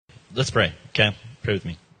Let's pray, okay? Pray with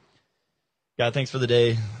me. God, thanks for the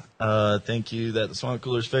day. Thank you that the swamp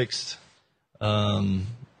cooler's fixed.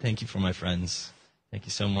 Thank you for my friends. Thank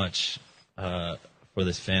you so much for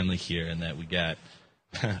this family here, and that we got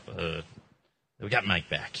Mike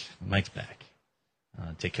back. Mike's back.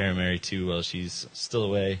 Take care of Mary, too, while she's still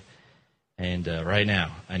away. And right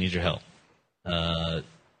now, I need your help.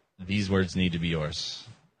 These words need to be yours.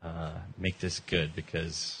 Make this good,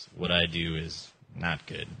 because what I do is not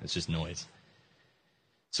good. It's just noise.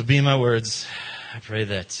 So be in my words. I pray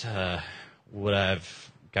that what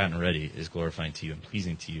I've gotten ready is glorifying to you and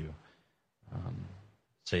pleasing to you.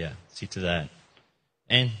 See to that.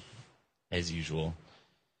 And, as usual,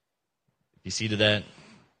 if you see to that,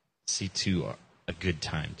 see to a good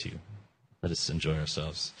time, too. Let us enjoy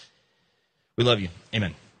ourselves. We love you.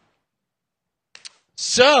 Amen.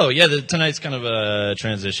 So, tonight's kind of a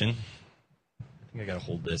transition. I think I got to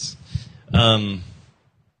hold this. Kind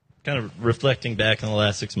of reflecting back on the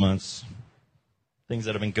last 6 months, things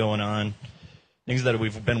that have been going on, things that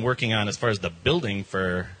we've been working on as far as the building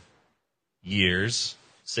for years,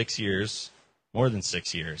 6 years, more than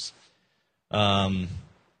 6 years. And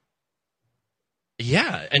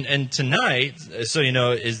tonight, so you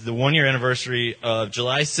know, is the 1 year anniversary of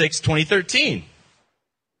July 6, 2013.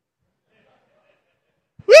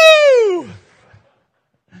 Woo!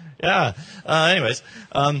 Yeah. Anyways,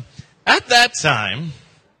 at that time,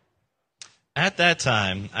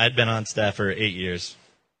 I'd been on staff for 8 years,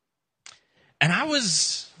 and I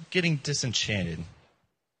was getting disenchanted.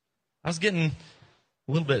 I was getting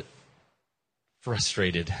a little bit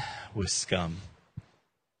frustrated with Scum.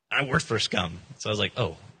 I worked for Scum, so I was like,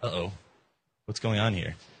 what's going on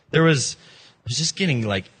here? I was just getting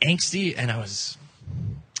like angsty, and I was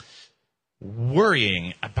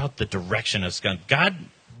worrying about the direction of Scum. God,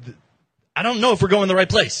 I don't know if we're going the right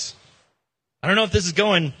place. I don't know if this is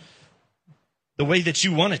going the way that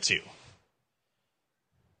you want it to.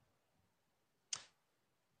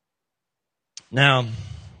 Now,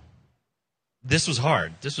 this was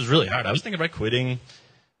hard. This was really hard. I was thinking about quitting. I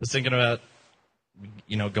was thinking about,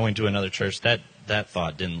 going to another church. That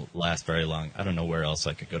thought didn't last very long. I don't know where else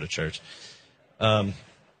I could go to church. But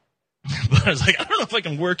I was like, I don't know if I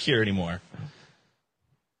can work here anymore.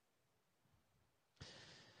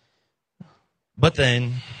 But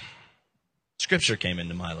then, Scripture came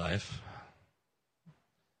into my life.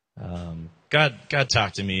 God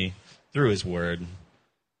talked to me through His Word.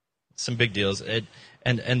 Some big deals.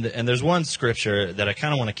 And there's one Scripture that I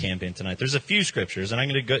kind of want to camp in tonight. There's a few Scriptures, and I'm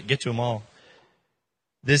going to get to them all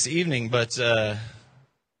this evening. But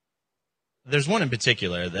there's one in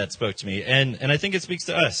particular that spoke to me, and I think it speaks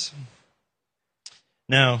to us.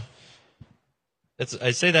 Now,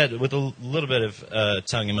 I say that with a little bit of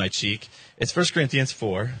tongue in my cheek. It's 1 Corinthians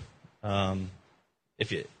 4.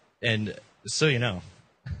 So you know,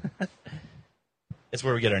 it's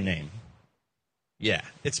where we get our name. Yeah,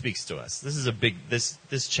 it speaks to us. This is a big.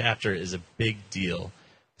 This chapter is a big deal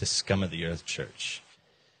to Scum of the Earth Church.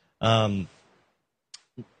 Now,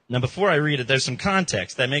 before I read it, there's some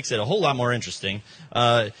context that makes it a whole lot more interesting.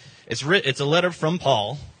 It's a letter from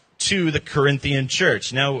Paul to the Corinthian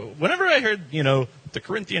church. Now, whenever I heard, the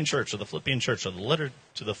Corinthian church or the Philippian church or the letter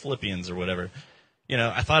to the Philippians or whatever,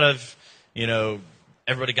 I thought of,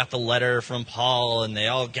 everybody got the letter from Paul and they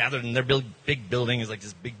all gathered in their big building. Is like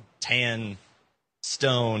this big tan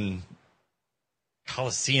stone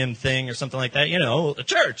Colosseum thing or something like that. A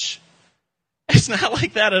church. It's not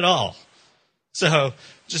like that at all. So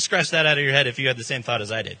just scratch that out of your head if you had the same thought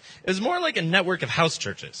as I did. It was more like a network of house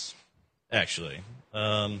churches, actually.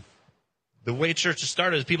 The way churches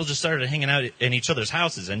started is people just started hanging out in each other's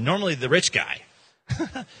houses, and normally the rich guy.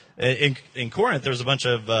 In Corinth, there was a bunch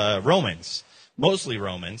of Romans, mostly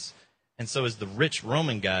Romans, and so is the rich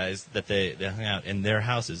Roman guys that they hung out in their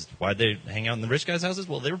houses. Why'd they hang out in the rich guys' houses?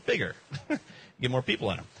 Well, they were bigger. Get more people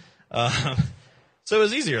in them. So it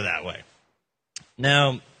was easier that way.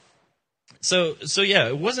 Now, so yeah,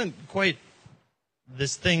 it wasn't quite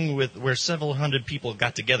this thing where several hundred people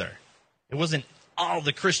got together. It wasn't all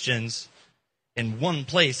the Christians in one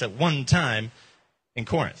place at one time in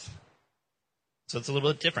Corinth. So it's a little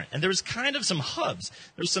bit different. And there was kind of some hubs.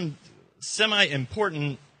 There was some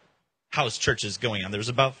semi-important house churches going on. There was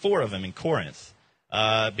about 4 of them in Corinth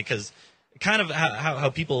because kind of how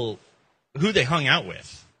people, who they hung out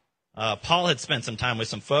with. Paul had spent some time with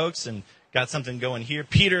some folks and got something going here.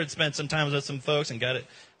 Peter had spent some time with some folks and got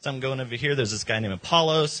something going over here. There's this guy named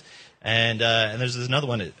Apollos, and there's another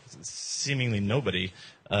one that seemingly nobody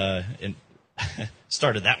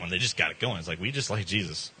started that one. They just got it going. It's like, we just like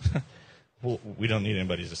Jesus. Well, we don't need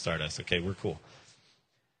anybody to start us. Okay, we're cool.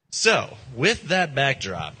 So, with that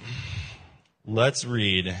backdrop, let's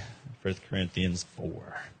read 1 Corinthians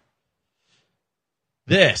 4.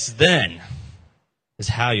 This, then, is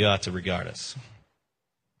how you ought to regard us.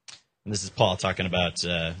 And this is Paul talking about,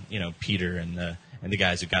 Peter and the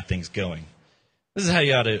guys who got things going. This is how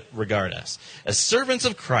you ought to regard us. As servants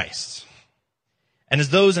of Christ, and as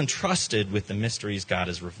those entrusted with the mysteries God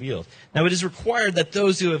has revealed. Now it is required that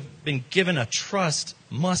those who have been given a trust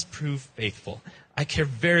must prove faithful. I care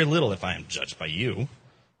very little if I am judged by you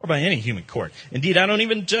or by any human court. Indeed, I don't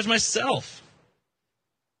even judge myself.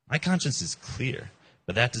 My conscience is clear,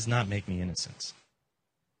 but that does not make me innocent.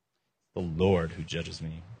 The Lord who judges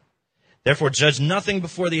me. Therefore, judge nothing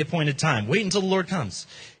before the appointed time. Wait until the Lord comes.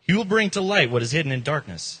 He will bring to light what is hidden in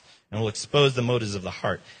darkness and will expose the motives of the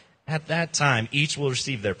heart. At that time, each will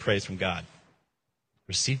receive their praise from God.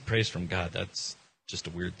 Receive praise from God. That's just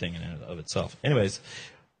a weird thing in and of itself. Anyways,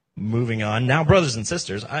 moving on. Now, brothers and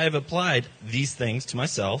sisters, I have applied these things to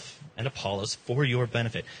myself and Apollos for your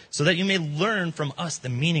benefit, so that you may learn from us the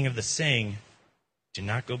meaning of the saying, do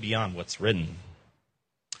not go beyond what's written.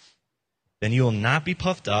 Then you will not be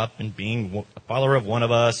puffed up in being a follower of one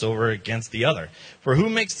of us over against the other. For who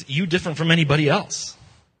makes you different from anybody else?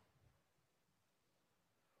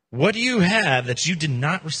 What do you have that you did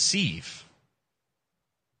not receive?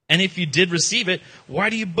 And if you did receive it, why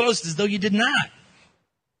do you boast as though you did not?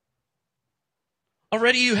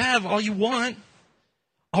 Already you have all you want.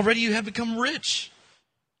 Already you have become rich.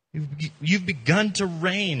 You've begun to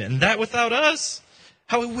reign, and that without us.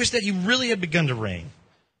 How I wish that you really had begun to reign,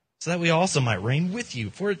 so that we also might reign with you.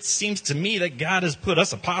 For it seems to me that God has put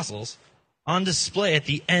us apostles on display at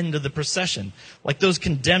the end of the procession, like those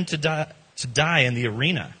condemned to die in the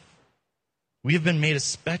arena. We have been made a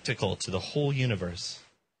spectacle to the whole universe,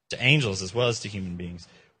 to angels as well as to human beings.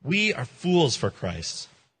 We are fools for Christ,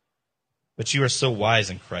 but you are so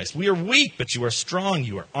wise in Christ. We are weak, but you are strong.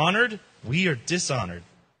 You are honored, we are dishonored.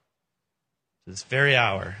 To this very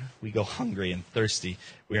hour, we go hungry and thirsty.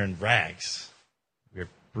 We are in rags. We are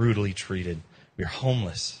brutally treated. We are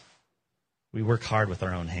homeless. We work hard with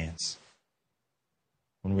our own hands.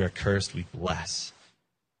 When we are cursed, we bless.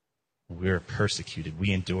 When we are persecuted,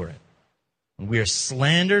 we endure it. When we are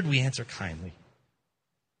slandered, we answer kindly.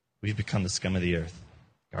 We've become the scum of the earth,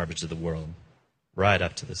 garbage of the world, right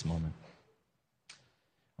up to this moment.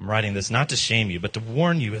 I'm writing this not to shame you, but to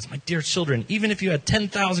warn you, as my dear children, even if you had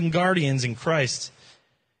 10,000 guardians in Christ,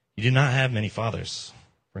 you do not have many fathers.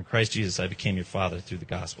 For in Christ Jesus I became your father through the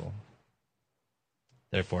gospel.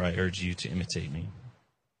 Therefore I urge you to imitate me.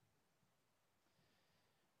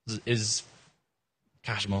 This is,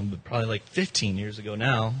 probably like 15 years ago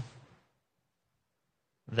now,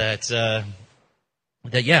 like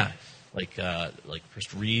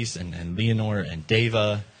First Reese and Leonore and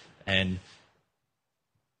Deva, and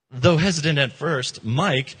though hesitant at first,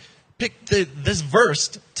 Mike picked this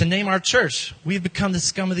verse to name our church. We've become the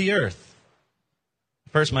scum of the earth.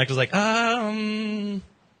 First, Mike was like, let's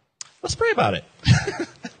pray about it.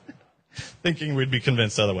 Thinking we'd be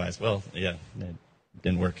convinced otherwise. Well, yeah, it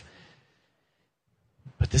didn't work.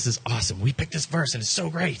 But this is awesome. We picked this verse, and it's so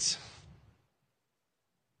great.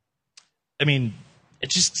 I mean, it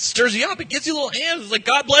just stirs you up. It gives you little hands. It's like,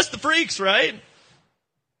 God bless the freaks, right?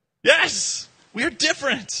 Yes, we are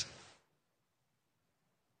different.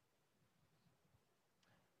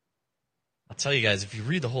 I'll tell you guys, if you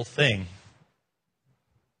read the whole thing,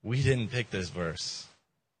 we didn't pick this verse.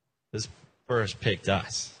 This verse picked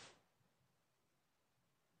us.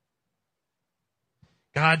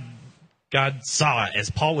 God saw it as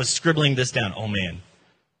Paul was scribbling this down. Oh, man.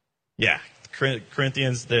 Yeah,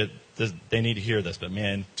 Corinthians, they need to hear this. But,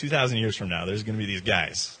 man, 2,000 years from now, there's going to be these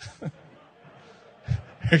guys. They're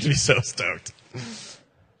going to be so stoked.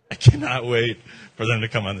 I cannot wait for them to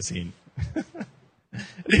come on the scene.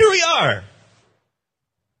 And here we are.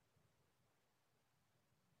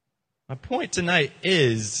 My point tonight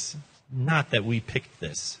is not that we picked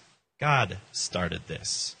this. God started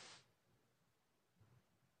this.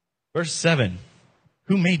 Verse 7,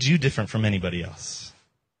 who made you different from anybody else?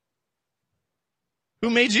 Who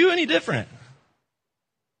made you any different?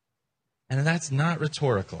 And that's not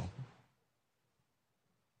rhetorical.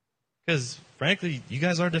 Because, frankly, you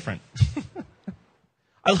guys are different.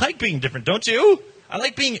 I like being different, don't you? I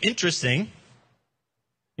like being interesting.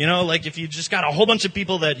 You know, like if you just got a whole bunch of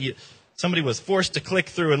people that somebody was forced to click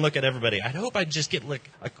through and look at everybody, I'd hope I'd just get like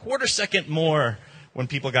a quarter second more when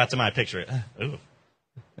people got to my picture. Ooh.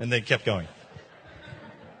 And they kept going.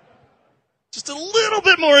 Just a little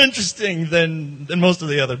bit more interesting than most of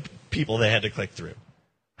the other people they had to click through.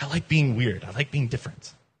 I like being weird. I like being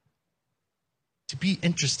different. To be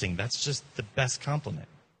interesting, that's just the best compliment.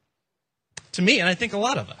 To me, and I think a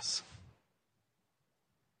lot of us.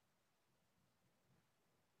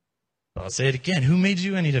 I'll say it again. Who made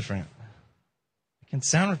you any different? It can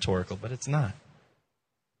sound rhetorical, but it's not.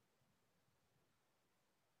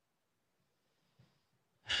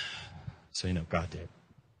 So you know God did.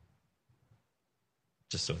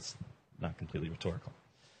 Just so it's not completely rhetorical.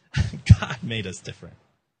 God made us different.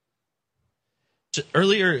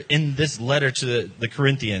 Earlier in this letter to the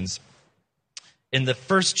Corinthians, in the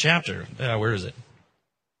first chapter, where is it?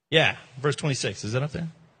 Yeah, verse 26. Is that up there?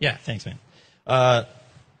 Yeah, thanks, man.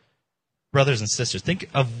 Brothers and sisters, think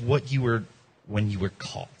of what you were when you were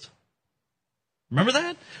called. Remember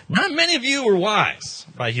that? Not many of you were wise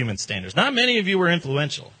by human standards. Not many of you were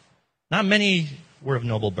influential. Not many were of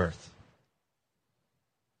noble birth.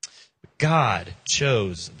 God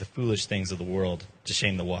chose the foolish things of the world to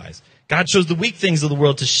shame the wise. God chose the weak things of the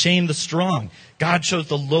world to shame the strong. God chose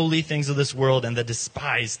the lowly things of this world and the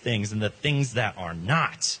despised things and the things that are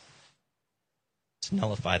not to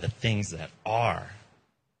nullify the things that are,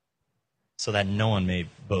 so that no one may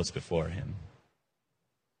boast before him.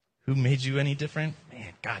 Who made you any different?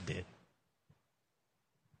 Man, God did.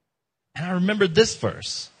 And I remembered this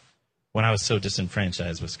verse when I was so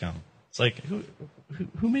disenfranchised with scum. It's like,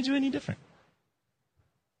 who made you any different?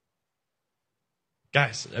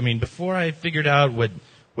 Guys, I mean, before I figured out what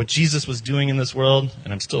Jesus was doing in this world,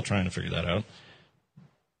 and I'm still trying to figure that out,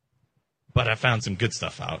 but I found some good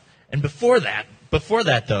stuff out. And before that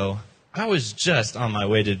though, I was just on my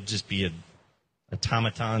way to just be an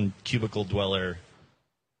automaton, cubicle dweller,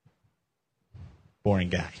 boring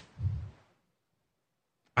guy.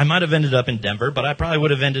 I might have ended up in Denver, but I probably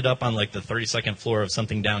would have ended up on like the 32nd floor of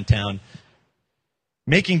something downtown,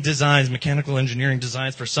 making designs, mechanical engineering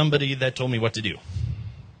designs for somebody that told me what to do.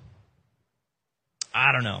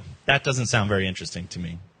 I don't know. That doesn't sound very interesting to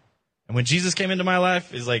me. And when Jesus came into my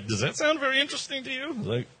life, he's like, does that sound very interesting to you? I was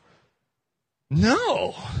like,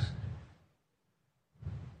 no.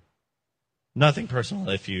 Nothing personal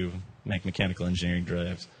if you make mechanical engineering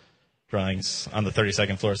drawings on the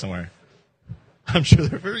 32nd floor somewhere. I'm sure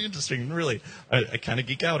they're very interesting. Really, I kind of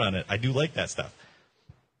geek out on it. I do like that stuff.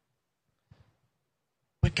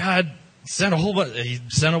 But God sent He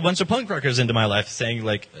sent a bunch of punk rockers into my life, saying,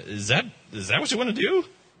 like, is that what you want to do?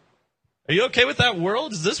 Are you okay with that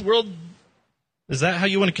world? Is that how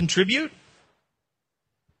you want to contribute?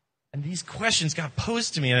 And these questions got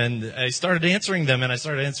posed to me, and I started answering them,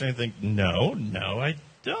 and think, no, I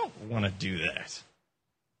don't want to do that.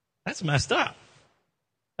 That's messed up.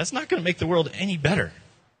 That's not going to make the world any better.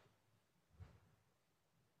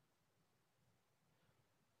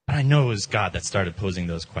 But I know it was God that started posing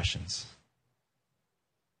those questions.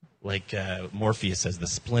 Like Morpheus says, the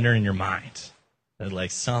splinter in your mind. That like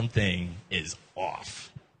something is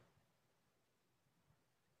off.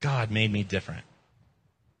 God made me different.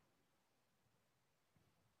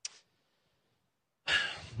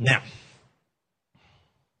 Now,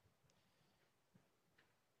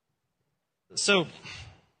 so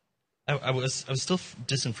I was still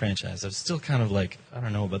disenfranchised. I was still kind of like, I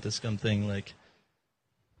don't know about this scum thing. Like,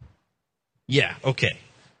 yeah, okay,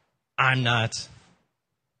 I'm not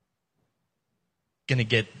going to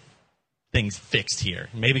get things fixed here.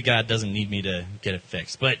 Maybe God doesn't need me to get it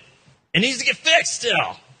fixed, but it needs to get fixed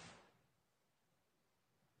still.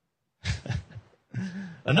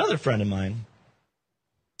 Another friend of mine,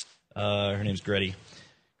 her name's Gretty.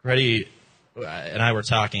 Gretty and I were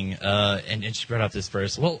talking, and she brought up this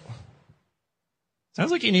verse. Well,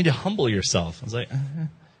 sounds like you need to humble yourself. I was like,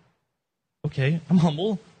 okay, I'm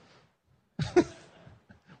humble. What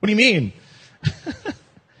do you mean?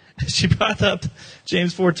 She brought up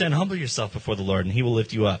James 4:10, humble yourself before the Lord, and he will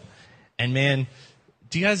lift you up. And man,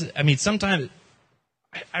 do you guys, I mean, sometimes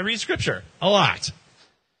I read Scripture a lot.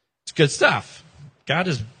 It's good stuff. God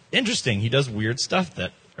is interesting. He does weird stuff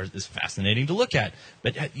that is fascinating to look at.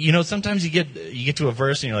 But, you know, sometimes you get to a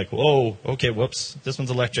verse and you're like, whoa, okay, whoops, this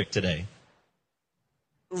one's electric today.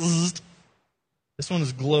 This one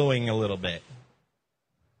is glowing a little bit.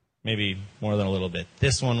 Maybe more than a little bit.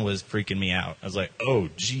 This one was freaking me out. I was like, oh,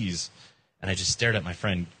 geez. And I just stared at my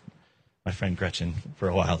friend Gretchen for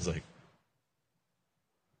a while. I was like,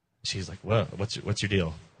 she's like, what's your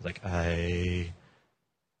deal? I was like, I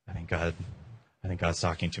think God's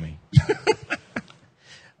talking to me.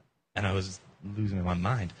 And I was losing my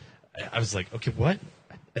mind. I was like, okay, what?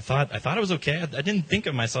 I thought I was okay. I didn't think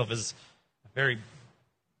of myself as a very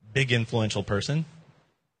big influential person.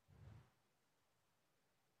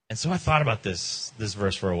 And so I thought about this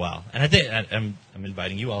verse for a while. And I think I'm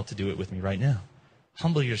inviting you all to do it with me right now.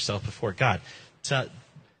 Humble yourself before God. To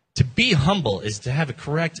be humble is to have a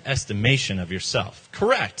correct estimation of yourself.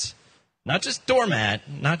 Correct. Not just doormat.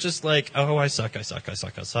 Not just like, oh, I suck.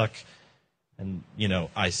 and,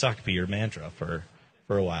 I suck be your mantra for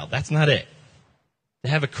a while. That's not it. To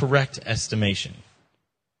have a correct estimation.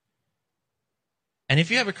 And if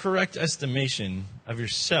you have a correct estimation of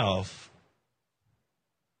yourself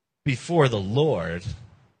before the Lord,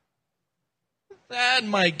 that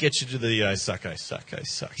might get you to the I suck.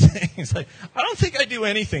 He's like, I don't think I do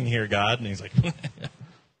anything here, God. And he's like,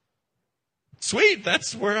 sweet,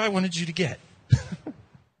 that's where I wanted you to get.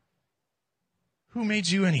 Who made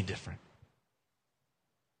you any different?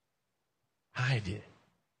 I did.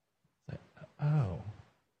 Like, oh.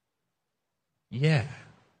 Yeah,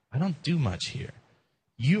 I don't do much here.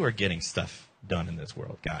 You are getting stuff done in this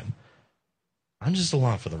world, God. I'm just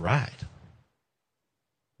along for the ride.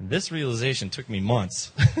 And this realization took me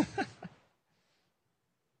months.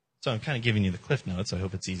 So I'm kind of giving you the Cliff Notes. I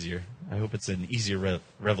hope it's easier. I hope it's an easier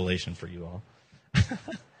revelation for you all.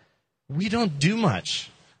 We don't do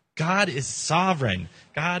much. God is sovereign.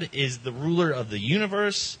 God is the ruler of the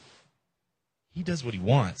universe. He does what he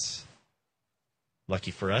wants.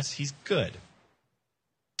 Lucky for us, he's good.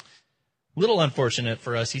 Little unfortunate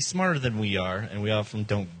for us, he's smarter than we are, and we often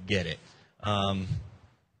don't get it.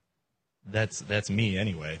 That's me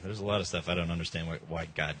anyway. There's a lot of stuff I don't understand why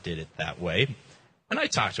God did it that way. And I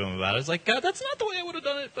talked to him about it. I was like, God, that's not the way I would have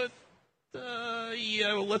done it, but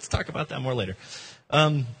well, let's talk about that more later.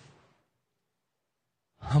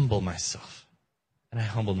 Humble myself. And I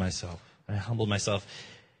humbled myself. And I humbled myself.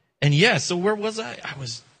 And yeah, so where was I? I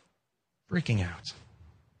was freaking out.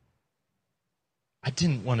 I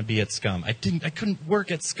didn't want to be at Scum. I couldn't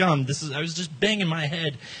work at Scum. I was just banging my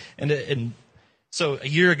head. And so a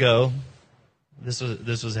year ago, this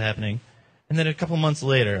was happening. And then a couple months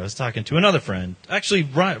later, I was talking to another friend. Actually,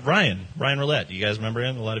 Ryan Roulette. Do you guys remember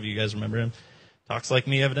him? A lot of you guys remember him. Talks like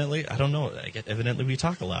me, evidently. I don't know. Evidently, we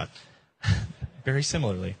talk a lot. Very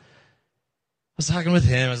similarly. I was talking with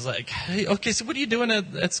him. I was like, hey, okay, so what are you doing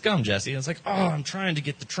at Scum, Jesse? I was like, I'm trying to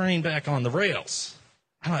get the train back on the rails.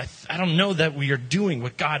 I don't know that we are doing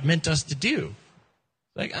what God meant us to do.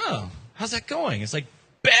 Like, how's that going? It's like,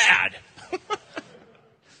 bad.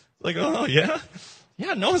 Like, oh, yeah?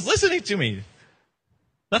 Yeah, no one's listening to me.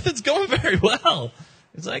 Nothing's going very well.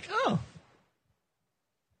 It's like,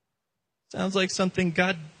 sounds like something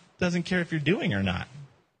God doesn't care if you're doing or not.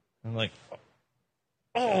 I'm like,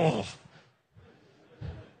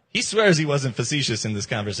 He swears he wasn't facetious in this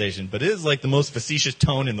conversation, but it is like the most facetious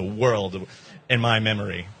tone in the world in my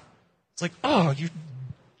memory. It's like, you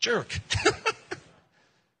jerk.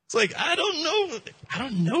 It's like, I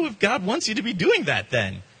don't know if God wants you to be doing that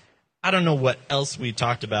then. I don't know what else we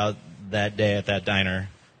talked about that day at that diner.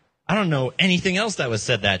 I don't know anything else that was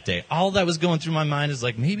said that day. All that was going through my mind is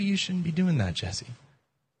like, maybe you shouldn't be doing that, Jesse.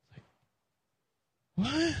 Like,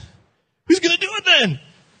 what? Who's going to do it then?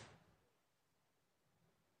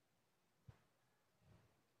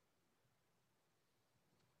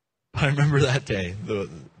 I remember that day.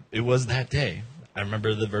 It was that day. I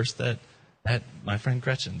remember the verse that my friend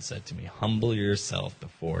Gretchen said to me, humble yourself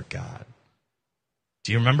before God.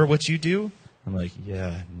 Do you remember what you do? I'm like,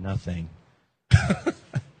 yeah, nothing. Do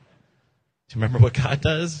you remember what God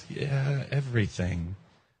does? Yeah, everything.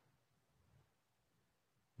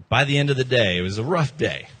 By the end of the day, it was a rough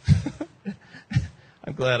day.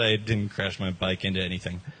 I'm glad I didn't crash my bike into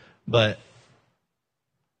anything. But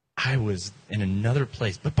I was in another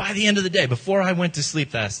place. But by the end of the day, before I went to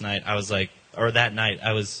sleep last night, I was like, or that night,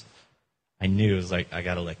 I knew it was like, I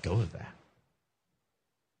got to let go of that.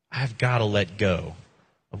 I've got to let go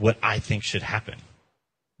of what I think should happen.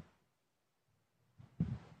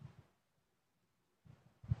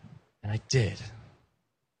 And I did.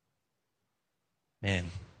 Man.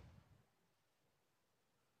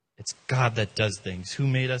 It's God that does things. Who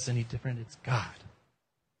made us any different? It's God.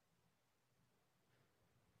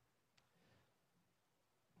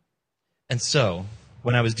 And so,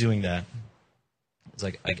 when I was doing that, it's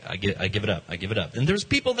like, I give it up. I give it up. And there's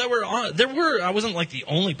people that were on, I wasn't like the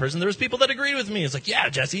only person. There was people that agreed with me. It's like, yeah,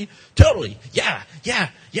 Jesse, totally. Yeah.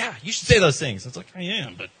 You should say those things. It's like, I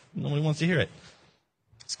am, but nobody wants to hear it.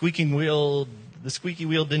 The squeaky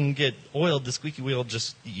wheel didn't get oiled. The squeaky wheel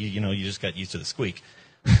just, you just got used to the squeak.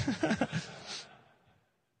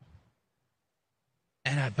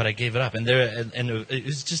 But I gave it up, and it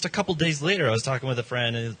was just a couple days later. I was talking with a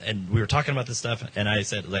friend, and we were talking about this stuff, and I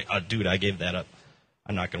said, like, dude, I gave that up.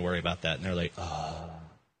 I'm not going to worry about that. And they're like,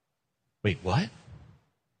 wait, what?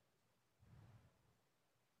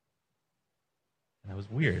 And that was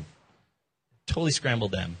weird. Totally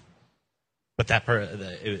scrambled them. But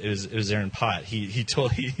it was Aaron Pott. He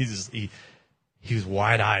was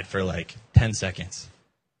wide-eyed for like 10 seconds,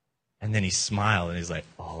 and then he smiled, and he's like,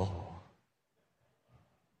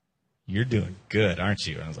 you're doing good, aren't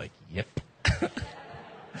you? And I was like, yep.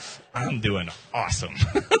 I'm doing awesome.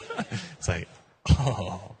 It's like,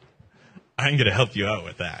 oh, I'm going to help you out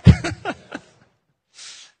with that.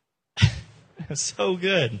 It's so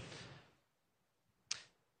good.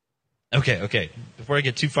 Okay. Before I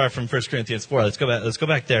get too far from 1 Corinthians 4, let's go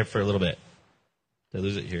back there for a little bit. Did I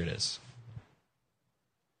lose it? Here it is.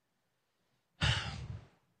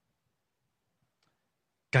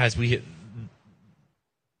 Guys, the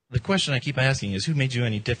question I keep asking is, who made you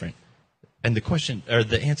any different? And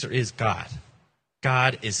the answer is God.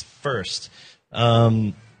 God is first.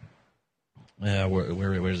 Where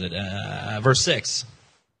is it? Verse 6.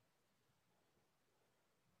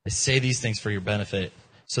 I say these things for your benefit,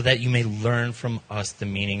 so that you may learn from us the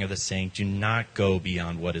meaning of the saying, do not go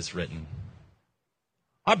beyond what is written.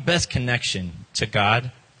 Our best connection to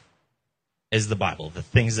God is the Bible, the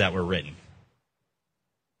things that were written.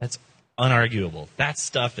 That's unarguable. That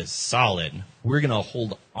stuff is solid. We're going to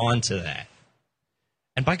hold on to that.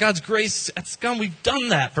 And by God's grace at Scum, we've done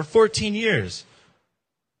that for 14 years.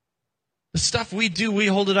 The stuff we do, we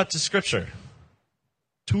hold it up to Scripture,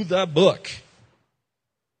 to the book.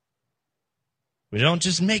 We don't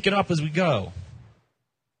just make it up as we go.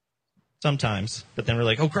 Sometimes. But then we're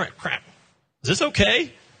like, oh, crap. Is this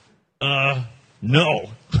okay? No.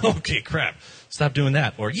 Okay, crap. Stop doing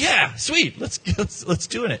that. Or, yeah, sweet. Let's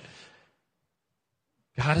do it.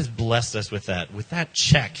 God has blessed us with that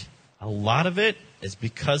check. A lot of it is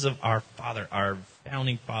because of our father, our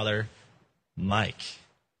founding father, Mike.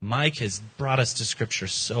 Mike has brought us to Scripture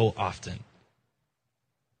so often.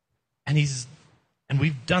 And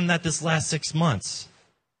we've done that this last 6 months.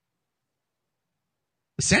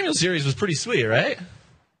 The Samuel series was pretty sweet, right?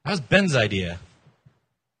 That was Ben's idea.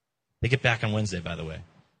 They get back on Wednesday, by the way.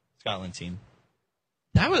 Scotland team.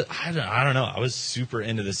 That was, I don't know. I was super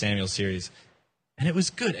into the Samuel series. And it was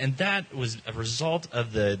good. And that was a result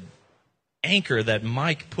of the anchor that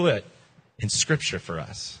Mike put in Scripture for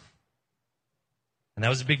us. And that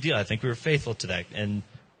was a big deal. I think we were faithful to that.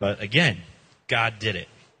 But again, God did it.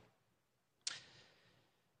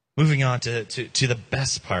 Moving on to the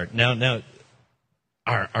best part. Now,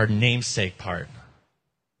 our namesake part.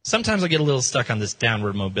 Sometimes I get a little stuck on this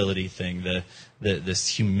downward mobility thing, this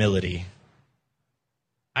humility.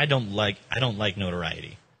 I don't like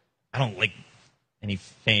notoriety. I don't like any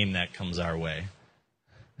fame that comes our way.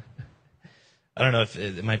 I don't know if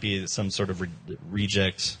it might be some sort of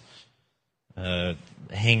reject,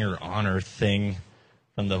 hanger honor thing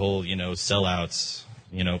from the whole, sellouts,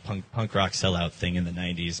 punk rock sellout thing in the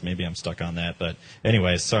 90s. Maybe I'm stuck on that, but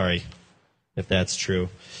anyway, sorry if that's true.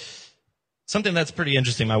 Something that's pretty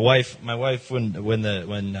interesting. My wife, when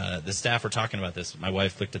the staff were talking about this, my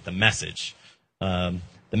wife looked at the Message. The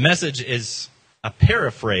Message is a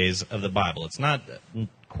paraphrase of the Bible. It's not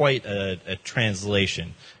quite a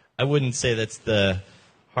translation. I wouldn't say that's the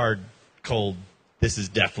hard, cold, this is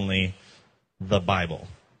definitely the Bible.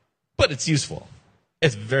 But it's useful.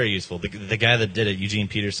 It's very useful. The guy that did it, Eugene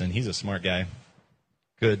Peterson, he's a smart guy.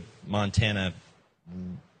 Good Montana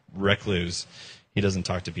recluse. He doesn't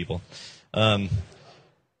talk to people. He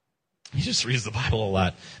just reads the Bible a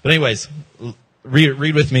lot. But anyways,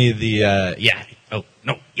 read with me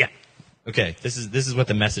Okay, this is what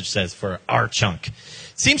the Message says for our chunk. It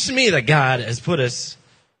seems to me that God has put us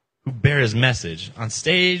who bear his message on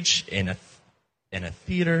stage in a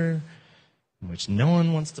theater in which no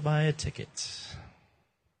one wants to buy a ticket.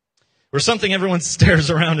 Or something everyone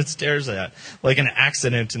stares around and stares at, like an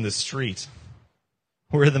accident in the street.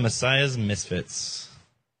 We're the Messiah's misfits.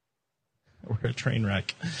 We're a train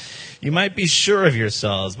wreck. You might be sure of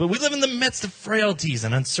yourselves, but we live in the midst of frailties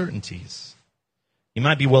and uncertainties. You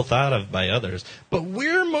might be well thought of by others, but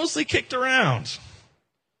we're mostly kicked around.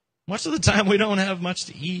 Much of the time, we don't have much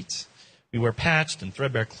to eat. We wear patched and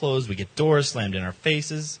threadbare clothes. We get doors slammed in our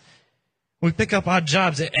faces. We pick up odd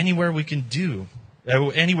jobs anywhere we can to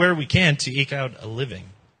eke out a living.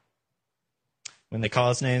 When they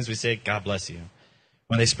call us names, we say, God bless you.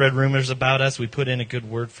 When they spread rumors about us, we put in a good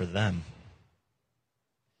word for them.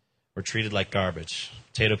 We're treated like garbage,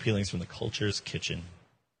 potato peelings from the culture's kitchen.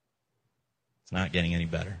 It's not getting any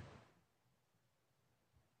better.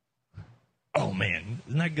 Oh, man,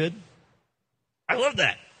 isn't that good? I love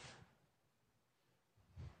that.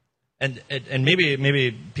 And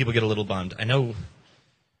maybe people get a little bummed. I know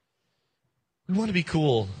we want to be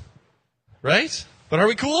cool, right? But are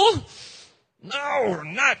we cool? No, we're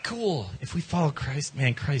not cool. If we follow Christ,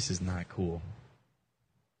 man, Christ is not cool.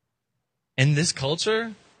 In this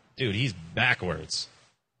culture, dude, he's backwards.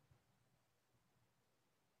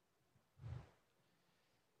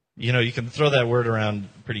 You can throw that word around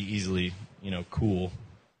pretty easily, cool.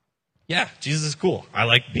 Yeah, Jesus is cool. I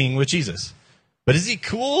like being with Jesus. But is he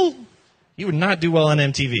cool? He would not do well on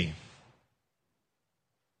MTV.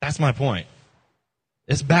 That's my point.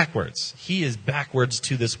 It's backwards. He is backwards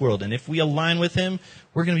to this world. And if we align with him,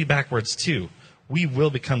 we're going to be backwards too. We will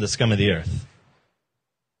become the scum of the earth.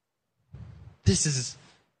 This is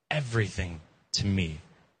everything to me.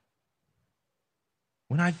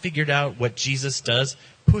 When I figured out what Jesus does,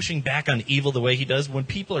 pushing back on evil the way he does, when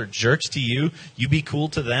people are jerks to you, you be cool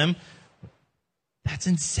to them. That's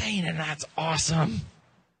insane and that's awesome.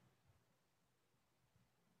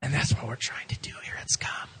 And that's what we're trying to do here at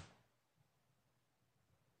Scum.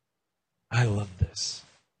 I love this.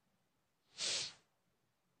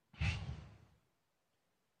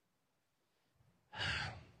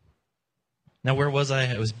 Now, where was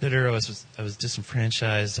I? I was bitter. I was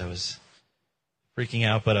disenfranchised. I was freaking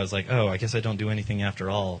out, but I was like, oh, I guess I don't do anything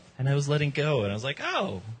after all. And I was letting go, and I was like,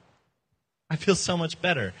 oh, I feel so much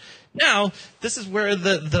better. Now, this is where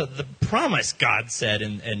the promise God said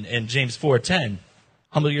in James 4:10,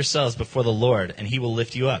 humble yourselves before the Lord, and he will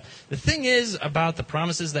lift you up. The thing is about the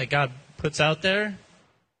promises that God puts out there,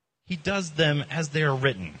 he does them as they are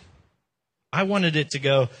written. I wanted it to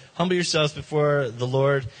go, humble yourselves before the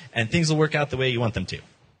Lord, and things will work out the way you want them to.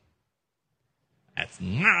 That's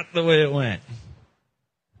not the way it went.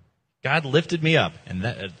 God lifted me up, and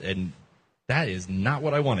that is not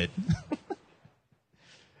what I wanted.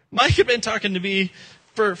 Mike had been talking to me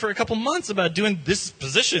for a couple months about doing this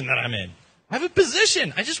position that I'm in. I have a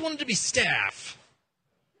position. I just wanted to be staff.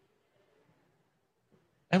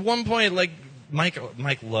 At one point, like Mike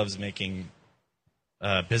loves making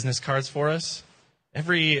business cards for us.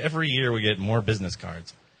 Every year we get more business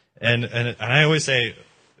cards, and I always say,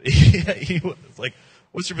 he was like,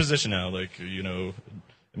 "What's your position now? Like,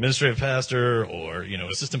 administrative pastor or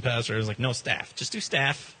assistant pastor?" I was like, "No, staff. Just do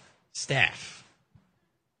staff. Staff."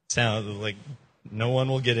 Sounds like no one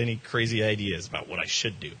will get any crazy ideas about what I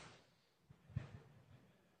should do.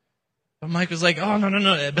 But Mike was like, "Oh,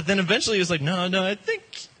 no." But then eventually he was like, "No, I think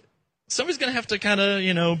somebody's going to have to kind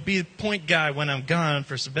of, be the point guy when I'm gone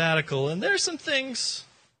for sabbatical. And there's some things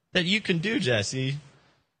that you can do, Jesse,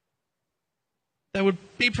 that would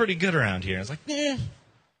be pretty good around here." I was like,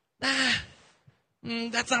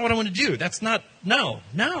 that's not what I want to do. That's not, no.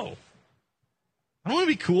 I don't want to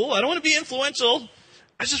be cool. I don't want to be influential.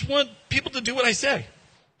 I just want people to do what I say.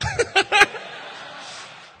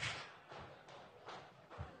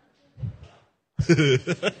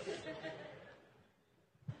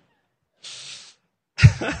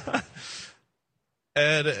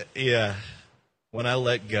 And yeah, when I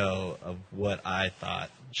let go of what I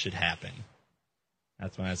thought should happen,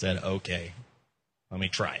 that's when I said, okay, let me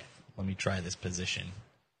try it. Let me try this position.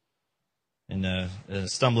 And a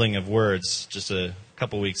stumbling of words, just a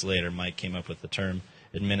couple weeks later, Mike came up with the term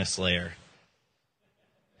Adminislayer.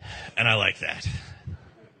 And I like that.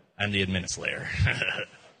 I'm the Adminislayer.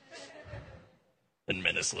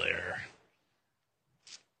 Adminislayer.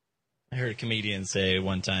 I heard a comedian say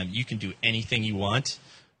one time, you can do anything you want,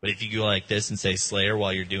 but if you go like this and say Slayer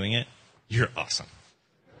while you're doing it, you're awesome.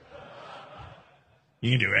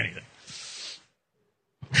 You can do anything.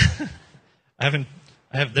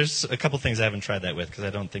 There's a couple things I haven't tried that with because I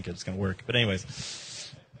don't think it's going to work. But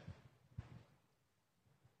anyways,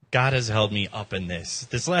 God has held me up in this.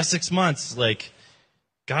 This last 6 months,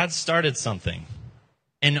 God started something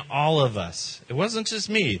in all of us. It wasn't just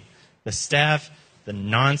me. The staff, the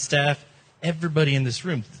non-staff, everybody in this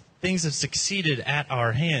room. Things have succeeded at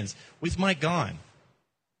our hands with Mike gone.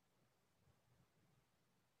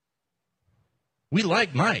 We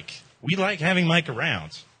like Mike. We like having Mike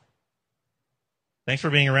around. Thanks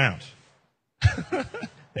for being around.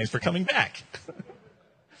 Thanks for coming back.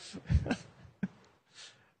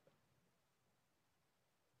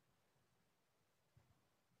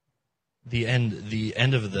 The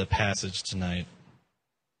end of the passage tonight.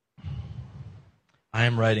 I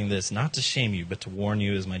am writing this not to shame you, but to warn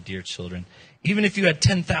you as my dear children. Even if you had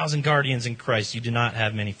 10,000 guardians in Christ, you do not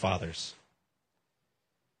have many fathers.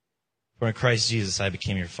 For in Christ Jesus I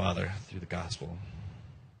became your father through the gospel.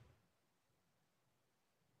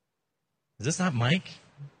 Is this not Mike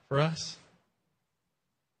for us?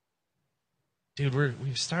 Dude,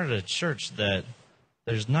 we've started a church that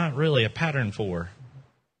there's not really a pattern for.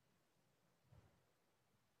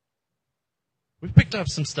 We've picked up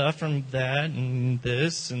some stuff from that and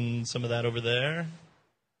this and some of that over there.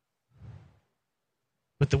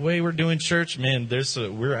 But the way we're doing church, man,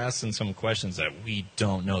 we're asking some questions that we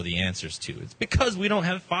don't know the answers to. It's because we don't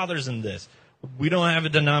have fathers in this. We don't have a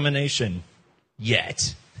denomination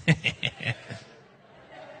yet.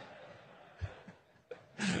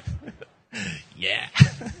 Yeah.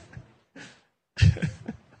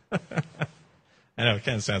 I know, it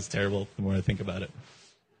kind of sounds terrible the more I think about it.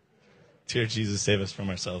 Dear Jesus, save us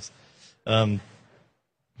from ourselves. But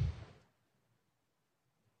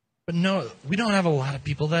no, we don't have a lot of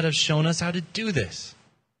people that have shown us how to do this.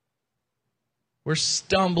 We're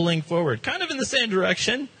stumbling forward, kind of in the same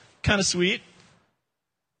direction, kind of sweet.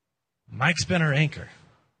 Mike's been our anchor.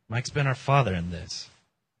 Mike's been our father in this.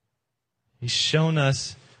 He's shown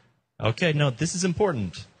us, okay, no, this is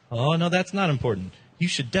important. Oh, no, that's not important. You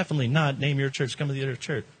should definitely not name your church Come to the Other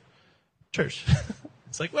Church.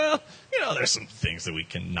 It's like, well, there's some things that we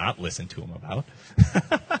can not listen to him about.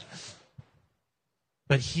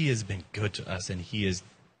 But he has been good to us, and he has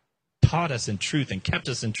taught us in truth and kept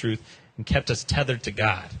us in truth and kept us tethered to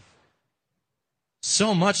God.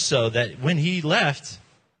 So much so that when he left,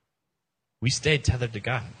 we stayed tethered to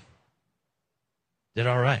God. Did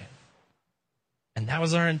all right. And that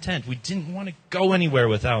was our intent. We didn't want to go anywhere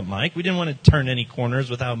without Mike. We didn't want to turn any corners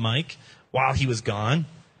without Mike while he was gone.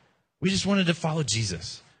 We just wanted to follow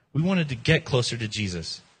Jesus. We wanted to get closer to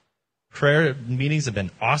Jesus. Prayer meetings have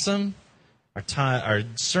been awesome. Our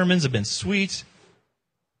sermons have been sweet.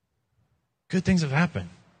 Good things have happened.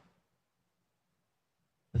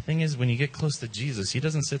 The thing is, when you get close to Jesus, he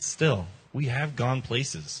doesn't sit still. We have gone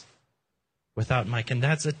places without Mike, and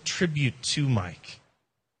that's a tribute to Mike.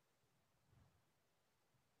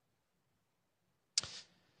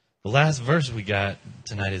 The last verse we got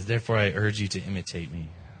tonight is, therefore I urge you to imitate me.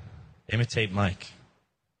 Imitate Mike.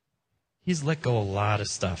 He's let go a lot of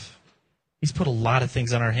stuff. He's put a lot of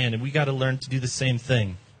things on our hand, and we got to learn to do the same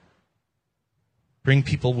thing. Bring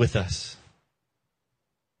people with us.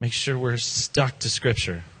 Make sure we're stuck to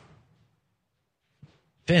Scripture.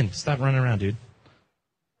 Finn, stop running around, dude.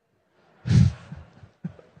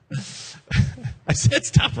 I said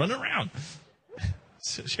stop running around.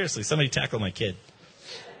 Seriously, somebody tackle my kid.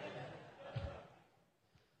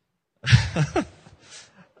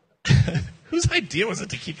 Whose idea was it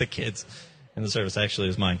to keep the kids in the service? Actually, it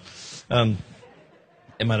was mine.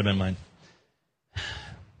 It might have been mine.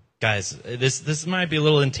 Guys, this might be a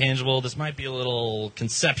little intangible. This might be a little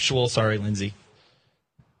conceptual. Sorry, Lindsay.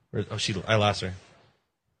 I lost her.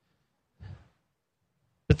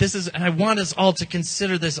 But this is, and I want us all to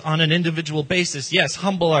consider this on an individual basis. Yes,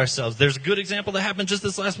 humble ourselves. There's a good example that happened just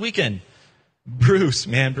this last weekend. Bruce.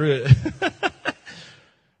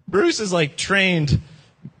 Bruce is like trained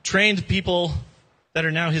people that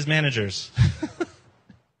are now his managers.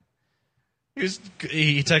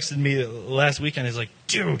 He texted me last weekend. He's like,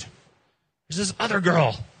 dude, there's this other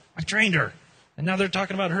girl. I trained her. And now they're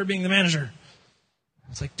talking about her being the manager.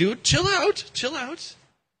 It's like, dude, chill out.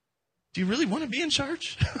 Do you really want to be in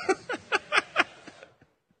charge?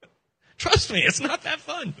 Trust me, it's not that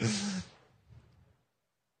fun.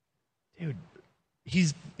 Dude,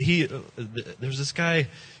 there's this guy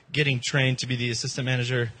getting trained to be the assistant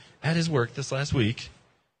manager at his work this last week,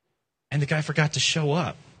 and the guy forgot to show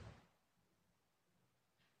up.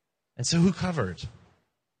 And so who covered?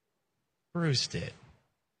 Bruce did.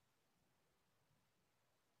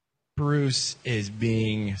 Bruce is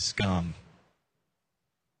being scum.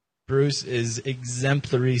 Bruce is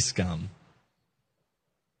exemplary scum.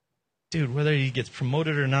 Dude, whether he gets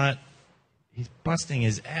promoted or not, he's busting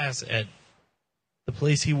his ass at the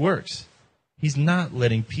place he works. He's not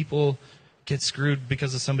letting people get screwed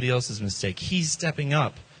because of somebody else's mistake. He's stepping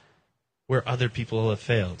up where other people have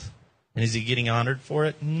failed. And is he getting honored for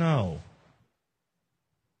it? No.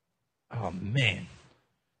 Oh, man.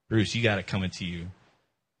 Bruce, you got it coming to you.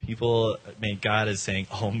 God is saying,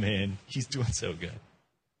 oh, man, he's doing so good.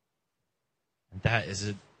 And that is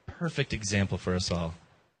a perfect example for us all.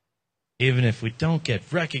 Even if we don't get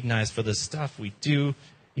recognized for the stuff we do,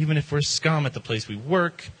 even if we're scum at the place we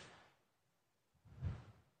work,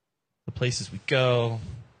 the places we go,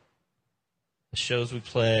 the shows we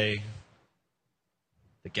play,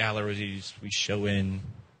 the galleries we show in.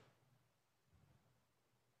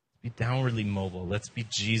 Be downwardly mobile. Let's be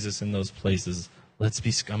Jesus in those places. Let's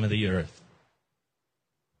be scum of the earth.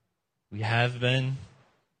 We have been.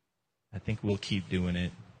 I think we'll keep doing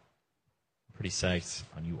it. I'm pretty psyched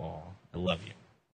on you all. I love you.